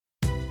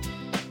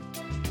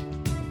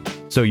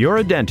So you're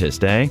a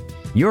dentist, eh?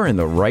 You're in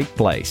the right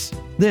place.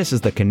 This is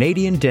the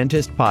Canadian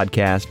Dentist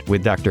Podcast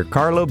with Dr.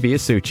 Carlo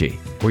Biasucci,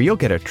 where you'll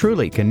get a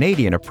truly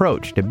Canadian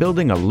approach to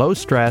building a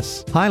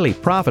low-stress, highly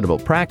profitable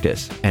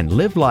practice and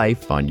live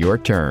life on your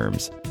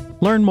terms.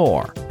 Learn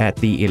more at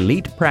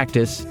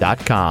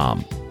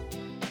theelitepractice.com.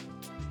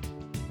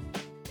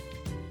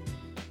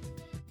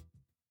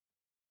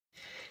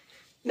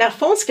 Now,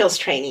 phone skills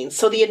training.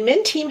 So the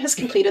admin team has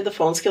completed the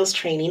phone skills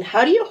training.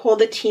 How do you hold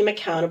the team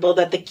accountable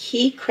that the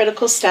key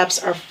critical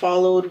steps are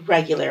followed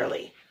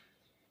regularly?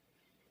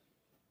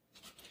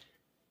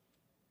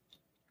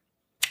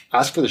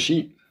 Ask for the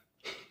sheet.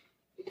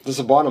 That's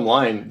the bottom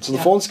line. So the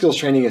phone skills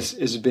training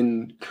has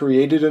been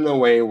created in a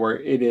way where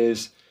it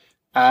is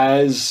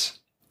as,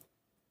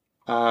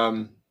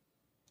 you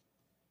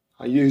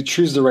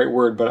choose the right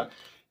word, but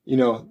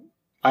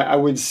I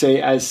would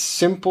say as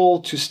simple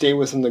to stay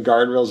within the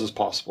guardrails as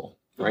possible,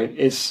 right?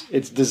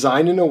 It's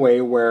designed in a way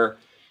where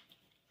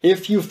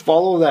if you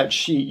follow that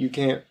sheet,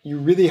 you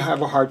really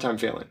have a hard time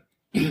failing.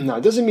 Now,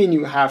 it doesn't mean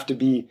you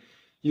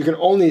can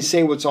only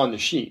say what's on the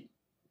sheet,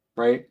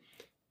 right?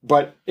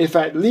 But if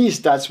at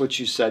least that's what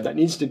you said, that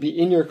needs to be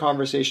in your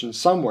conversation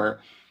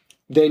somewhere,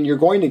 then you're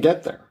going to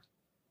get there,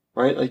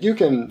 right? Like you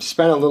can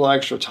spend a little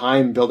extra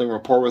time building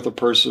rapport with a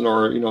person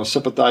or,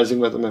 sympathizing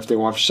with them if they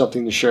want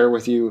something to share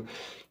with you,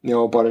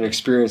 about an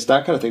experience,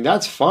 that kind of thing.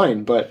 That's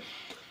fine. But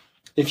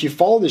if you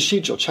follow the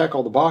sheet, you'll check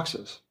all the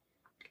boxes.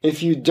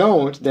 If you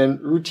don't, then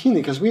routinely,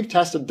 because we've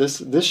tested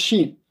this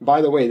sheet,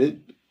 by the way,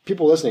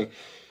 people listening,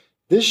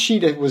 this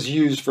sheet was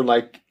used for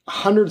like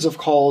hundreds of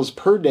calls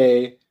per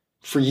day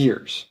for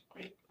years,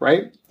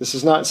 right? This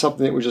is not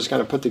something that we just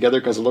kind of put together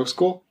because it looks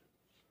cool.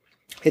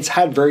 It's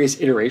had various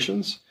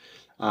iterations.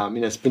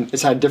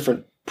 It's had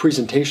different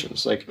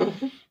presentations,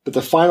 but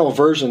the final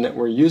version that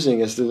we're using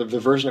is the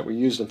version that we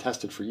used and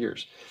tested for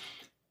years.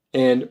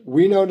 And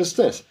we noticed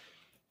this.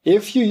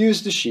 If you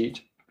use the sheet,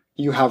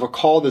 you have a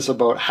call that's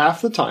about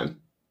half the time.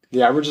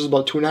 The average is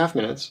about 2.5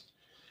 minutes.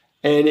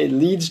 And it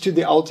leads to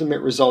the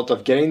ultimate result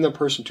of getting the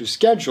person to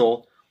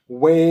schedule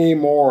way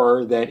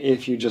more than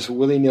if you just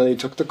willy-nilly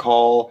took the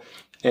call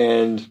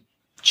and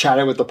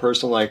chatted with the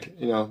person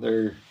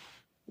they're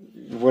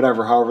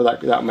whatever, however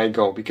that might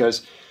go.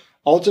 Because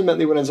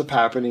ultimately, what ends up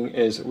happening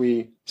is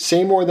we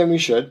say more than we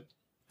should.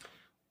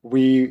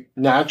 We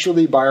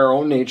naturally, by our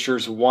own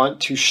natures,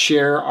 want to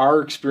share our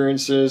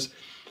experiences.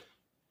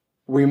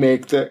 We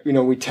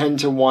we tend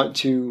to want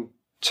to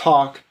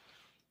talk.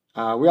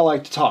 We all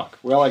like to talk.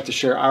 We all like to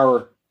share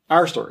our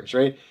stories,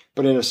 right?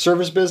 But in a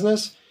service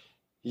business,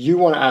 you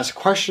want to ask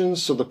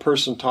questions so the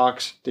person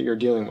talks that you're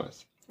dealing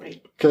with.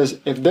 Right. Because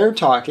if they're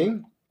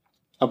talking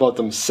about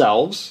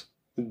themselves,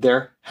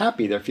 they're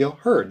happy. They feel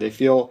heard. They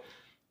feel...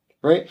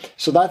 right?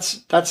 So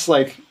that's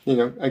like,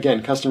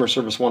 again, customer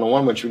service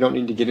 101, which we don't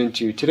need to get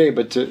into today,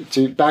 but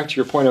to back to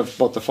your point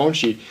about the phone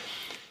sheet,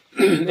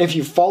 if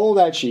you follow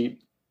that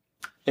sheet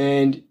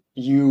and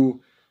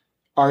you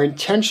are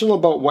intentional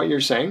about what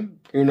you're saying,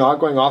 you're not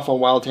going off on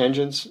wild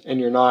tangents and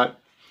you're not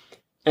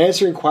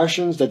answering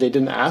questions that they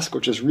didn't ask,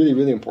 which is really,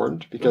 really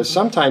important because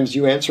sometimes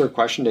you answer a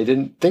question they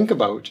didn't think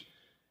about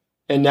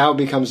and now it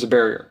becomes a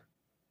barrier.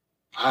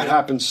 It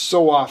happens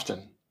so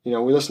often. We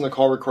listen to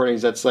call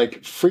recordings. That's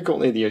like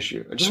frequently the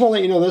issue. I just want to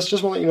let you know this.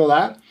 Just want to let you know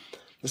that.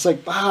 It's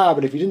like,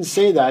 but if you didn't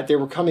say that, they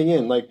were coming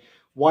in. Like,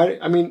 why?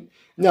 I mean,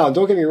 no,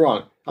 don't get me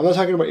wrong. I'm not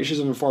talking about issues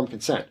of informed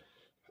consent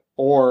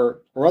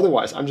or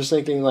otherwise. I'm just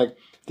thinking like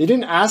they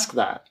didn't ask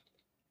that.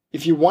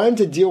 If you wanted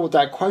to deal with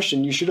that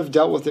question, you should have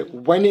dealt with it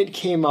when it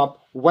came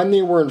up, when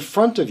they were in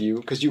front of you,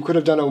 because you could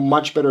have done a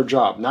much better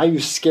job. Now you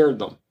scared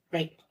them.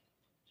 Right.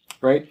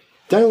 Right?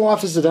 Dental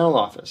office is a dental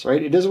office,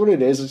 right? It is what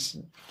it is.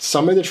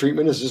 Some of the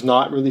treatment is just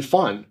not really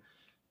fun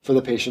for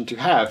the patient to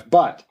have,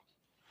 but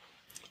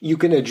you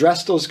can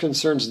address those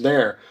concerns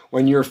there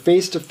when you're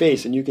face to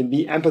face and you can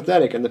be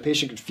empathetic and the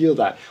patient can feel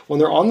that. When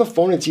they're on the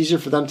phone, it's easier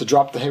for them to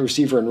drop the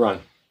receiver and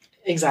run.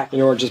 Exactly.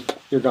 Or just,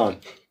 you're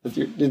gone.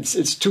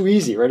 It's too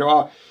easy, right?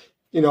 Or,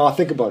 I'll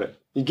think about it.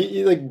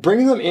 You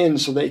bring them in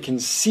so they can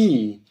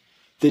see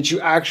that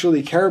you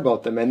actually care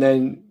about them. And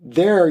then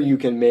there you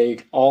can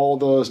make all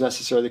those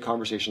necessary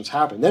conversations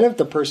happen. Then if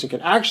the person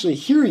can actually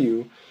hear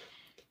you,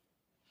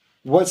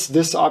 what's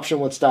this option,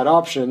 what's that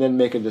option, and then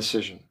make a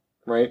decision,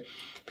 right?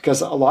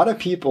 Because a lot of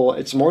people,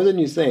 it's more than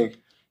you think,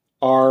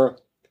 are,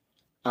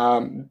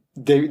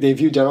 they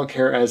view dental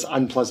care as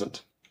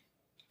unpleasant.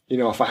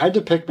 If I had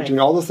to pick between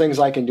all the things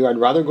I can do, I'd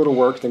rather go to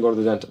work than go to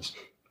the dentist.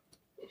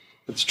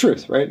 It's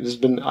truth, right? There's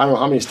been, I don't know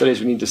how many studies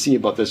we need to see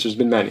about this. There's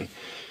been many.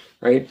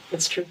 Right?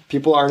 That's true.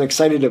 People aren't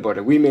excited about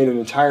it. We made an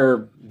entire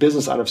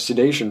business out of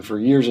sedation for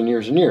years and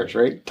years and years,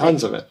 right?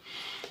 Tons of it.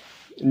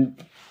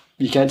 And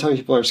you can't tell me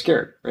people aren't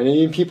scared, right? And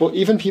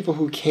even people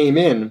who came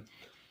in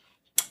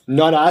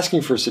not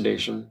asking for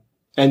sedation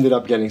ended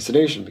up getting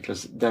sedation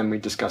because then we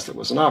discussed it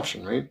was an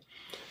option, right?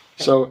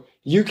 So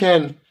you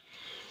can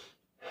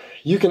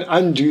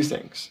undo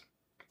things.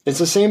 It's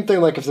the same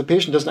thing like if the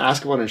patient doesn't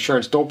ask about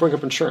insurance, don't bring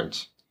up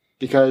insurance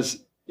because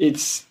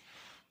it's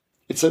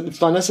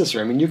not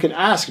necessary. I mean, you can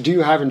ask, do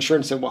you have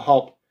insurance that will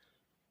help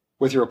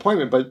with your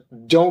appointment, but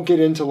don't get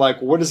into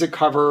like, what does it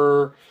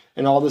cover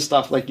and all this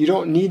stuff. Like, you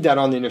don't need that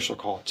on the initial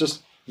call.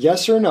 Just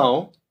yes or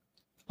no.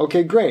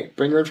 Okay, great.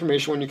 Bring your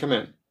information when you come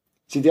in.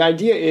 See, the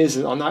idea is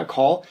on that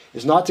call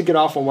is not to get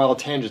off on wild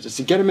tangents. It's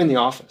to get them in the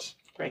office.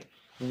 Right.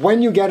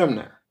 When you get them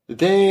there,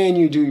 then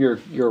you do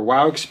your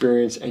wow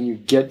experience and you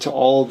get to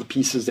all the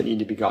pieces that need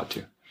to be got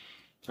to.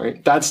 All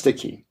right. That's the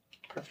key.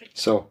 Perfect.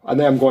 So I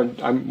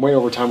think I'm way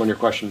over time on your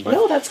question, but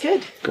no, that's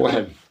good. Go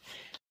ahead.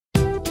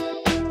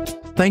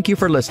 Thank you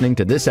for listening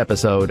to this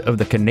episode of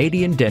the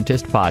Canadian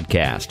Dentist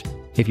Podcast.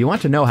 If you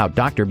want to know how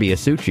Dr.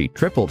 Biasucci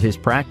tripled his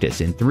practice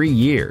in 3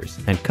 years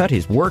and cut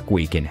his work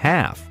week in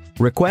half,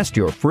 request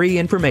your free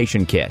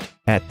information kit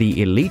at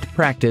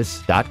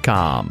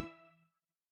theelitepractice.com.